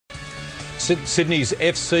Sydney's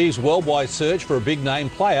FC's worldwide search for a big-name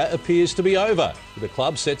player appears to be over, with the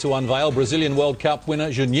club set to unveil Brazilian World Cup winner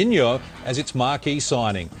Juninho as its marquee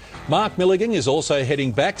signing. Mark Milligan is also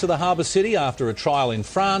heading back to the Harbour City after a trial in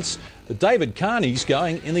France, but David Carney's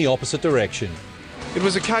going in the opposite direction. It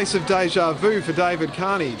was a case of deja vu for David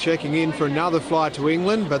Carney, checking in for another flight to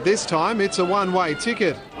England, but this time it's a one-way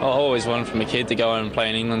ticket. I always wanted from a kid to go and play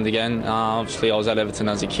in England again. Obviously I was at Everton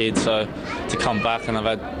as a kid, so to come back, and I've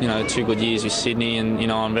had 2 good years with Sydney, and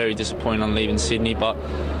I'm very disappointed on leaving Sydney, but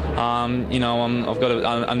I've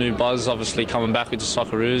got a new buzz. Obviously coming back with the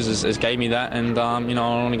Socceroos has gave me that, and I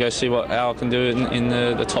want to go see how I can do it in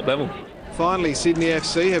the top level. Finally, Sydney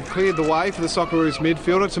FC have cleared the way for the Socceroos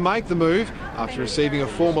midfielder to make the move after receiving a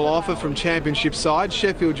formal offer from Championship side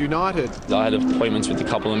Sheffield United. I had appointments with a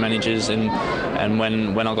couple of managers, and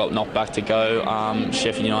when I got knocked back to go,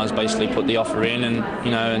 Sheffield United basically put the offer in,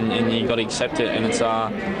 and you got to accept it, and it's a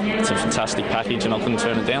fantastic package, and I couldn't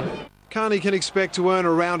turn it down. Carney can expect to earn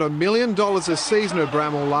around $1 million a season at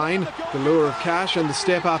Bramall Lane, the lure of cash and the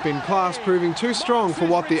step up in class proving too strong for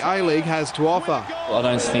what the A-League has to offer. I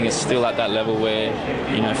don't think it's still at that level where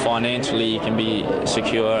financially you can be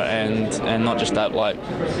secure, and not just that,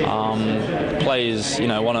 players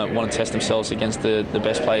want to test themselves against the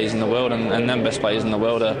best players in the world, and them best players in the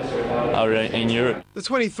world are in Europe. The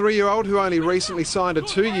 23-year-old, who only recently signed a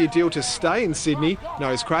 2-year deal to stay in Sydney,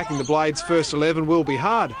 knows cracking the Blades' first 11 will be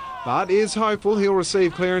hard, but is hopeful he'll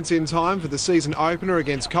receive clearance in time for the season opener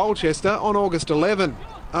against Colchester on August 11.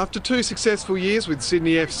 After 2 successful years with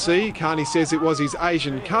Sydney FC, Carney says it was his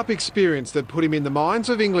Asian Cup experience that put him in the minds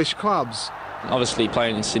of English clubs. Obviously,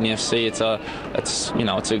 playing in Sydney FC, it's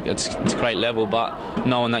a great level, but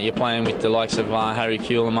knowing that you're playing with the likes of Harry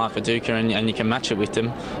Kewell and Mark Viduka, and you can match it with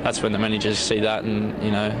them, that's when the managers see that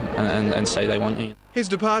and say they want you. His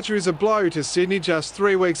departure is a blow to Sydney just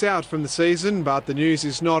 3 weeks out from the season, but the news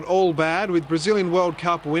is not all bad, with Brazilian World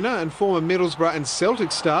Cup winner and former Middlesbrough and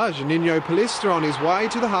Celtic star Juninho Palestra on his way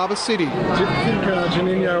to the Harbour City. Do you think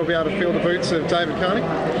Juninho will be able to fill the boots of David Carney?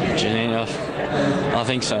 Juninho, I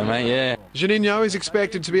think so, mate, yeah. Juninho is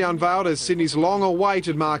expected to be unveiled as Sydney's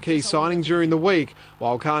long-awaited marquee signing during the week,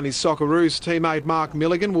 while Carney's Socceroos teammate Mark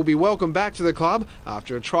Milligan will be welcomed back to the club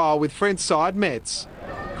after a trial with French side Metz.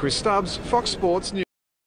 Chris Stubbs, Fox Sports News.